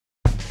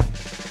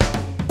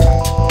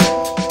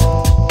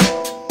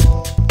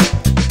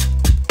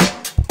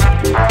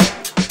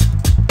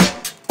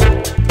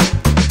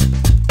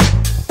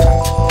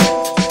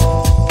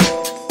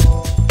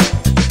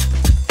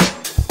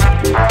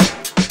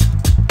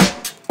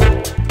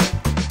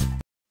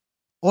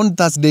On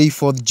Thursday,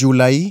 4th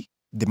July,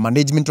 the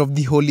management of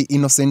the Holy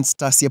Innocents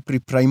Tassia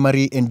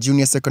Pre-Primary and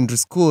Junior Secondary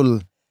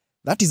School,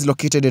 that is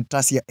located at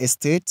Tassia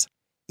Estate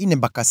in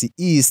Embakasi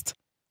East,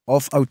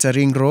 off Outer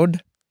Ring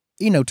Road,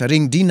 in Outer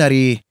Ring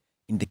Deanery,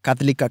 in the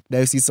Catholic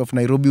Archdiocese of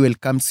Nairobi,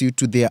 welcomes you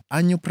to their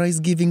annual prize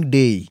giving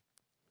day.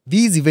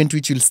 This event,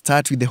 which will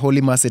start with the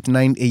Holy Mass at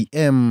 9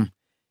 a.m.,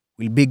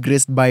 will be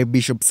graced by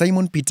Bishop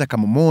Simon Peter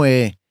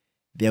Kamomoe,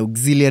 the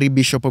Auxiliary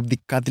Bishop of the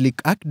Catholic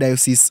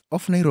Archdiocese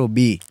of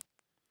Nairobi.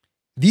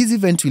 This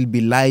event will be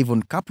live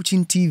on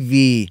Capuchin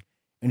TV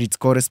and its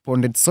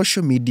correspondent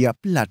social media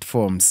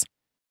platforms.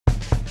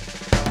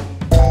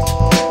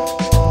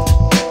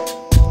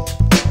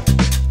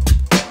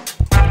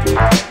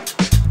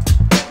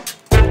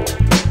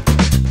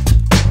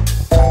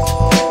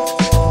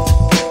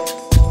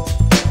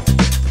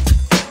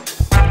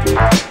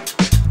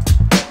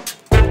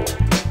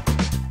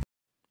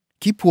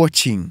 Keep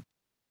watching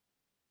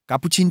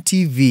Capuchin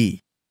TV,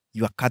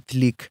 your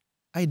Catholic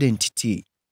identity.